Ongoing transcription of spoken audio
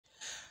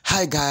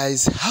Hi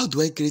guys, how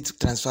do I create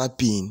transfer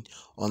pin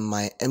on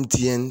my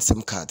MTN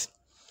SIM card?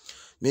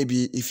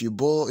 Maybe if you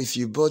bought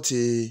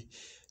a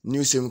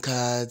new SIM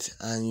card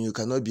and you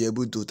cannot be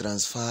able to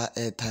transfer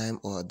airtime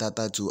or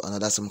data to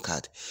another SIM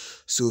card.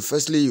 So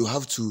firstly, you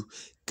have to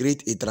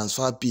create a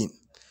transfer pin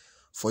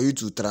for you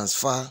to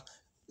transfer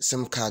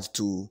SIM card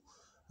to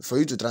for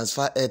you to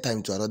transfer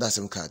airtime to another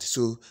SIM card.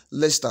 So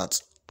let's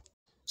start.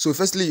 So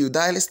firstly, you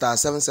dial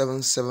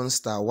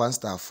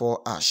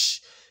 *777*1*4#.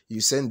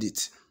 You send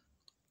it.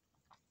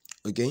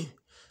 Okay,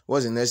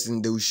 what's the next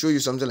thing? They will show you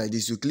something like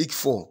this. You click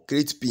 4,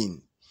 create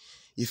pin.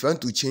 If you want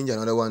to change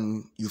another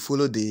one, you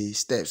follow the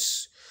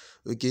steps.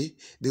 Okay,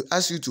 they'll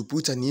ask you to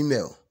put an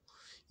email.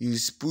 You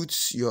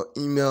put your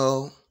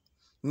email,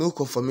 no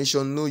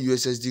confirmation, no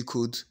USSD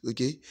code.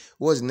 Okay,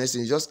 what's the next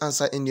thing? You just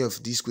answer any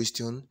of these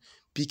questions.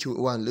 Pick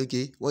one.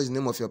 Okay, what's the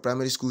name of your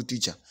primary school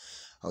teacher?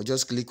 I'll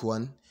just click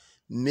one.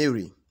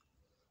 Mary.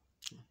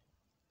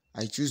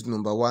 I choose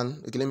number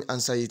 1. Okay, let me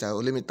answer it.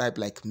 Let me type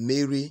like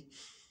Mary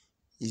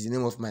is the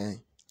name of my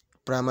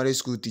primary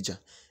school teacher.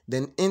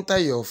 Then enter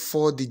your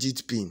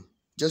 4-digit pin.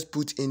 Just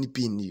put any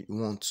pin you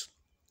want.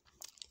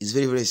 It's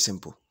very, very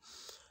simple.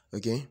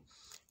 Okay,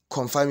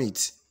 confirm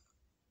it.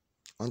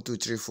 1 2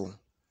 3 4.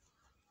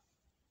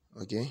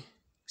 Okay,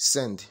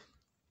 send.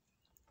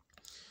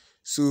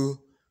 So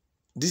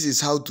this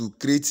is how to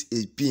create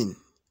a pin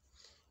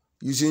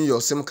using your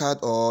SIM card,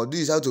 or this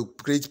is how to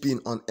create pin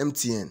on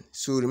MTN.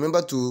 So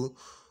remember to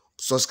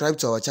subscribe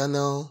to our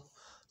channel,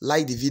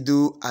 like the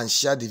video and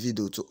share the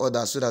video to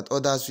others so that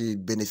others will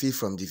benefit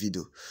from the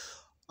video.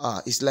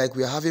 It's like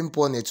we are having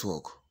poor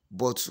network,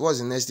 but what's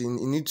the next thing?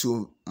 You need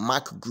to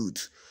mark good.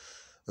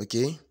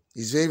 Okay,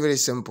 it's very, very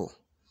simple.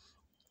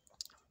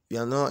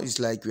 It's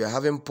like we are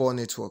having poor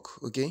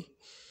network. Okay,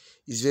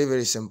 it's very,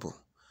 very simple.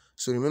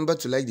 So remember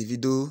to like the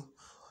video.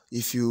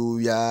 If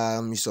you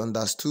are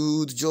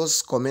misunderstood,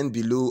 just comment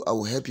below. I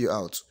will help you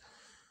out.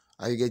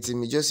 Are you getting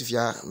me? Just if you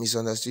are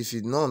misunderstood, if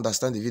you don't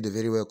understand the video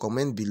very well,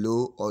 comment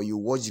below or you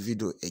watch the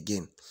video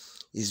again.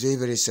 It's very,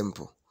 very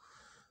simple.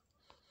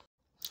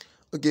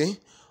 Okay,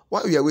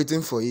 while we are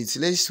waiting for it,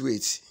 let's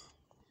wait.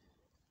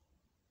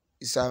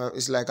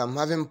 It's like I'm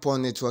having poor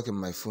network in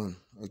my phone.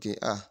 Okay,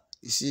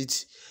 you see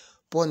it?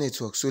 Poor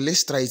network. So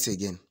let's try it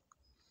again.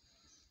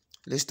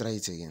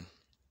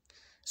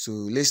 So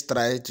let's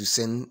try to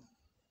send.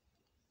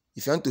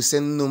 If you want to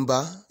send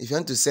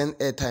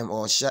airtime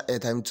or share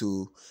airtime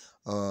to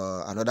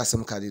another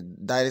SIM card, you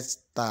dial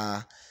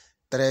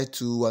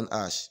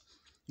 *321#.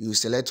 You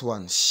select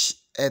one,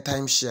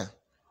 airtime share.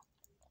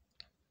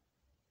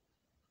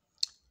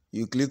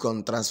 You click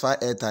on transfer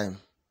airtime.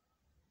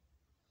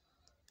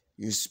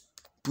 You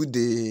put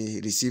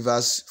the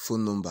receiver's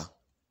phone number.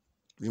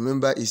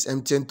 Remember, it's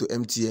MTN to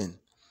MTN.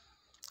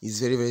 It's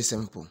very, very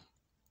simple.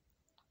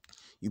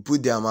 You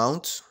put the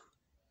amount.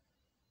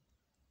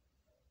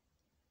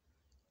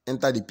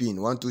 Enter the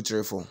pin 1 2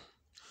 3 4.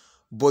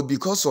 But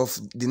because of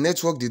the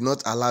network did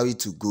not allow it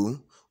to go,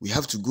 we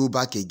have to go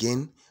back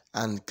again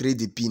and create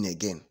the pin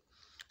again.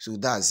 So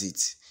that's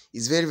it.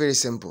 It's very, very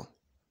simple.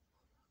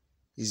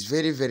 It's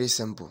very, very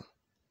simple.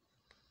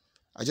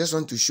 I just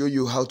want to show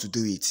you how to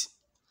do it.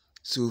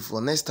 So for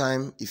next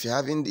time, if you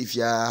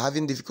are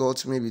having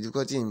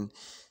difficulty in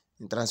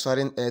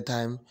transferring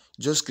airtime,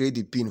 just create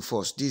the pin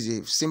first. This is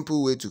a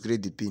simple way to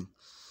create the pin.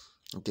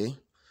 Okay.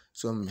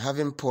 So I'm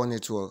having poor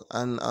network.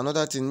 And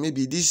another thing,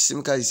 maybe this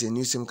SIM card is a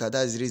new SIM card.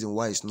 That's the reason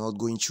why it's not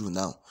going through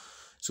now.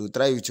 So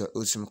try with your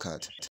old SIM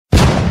card.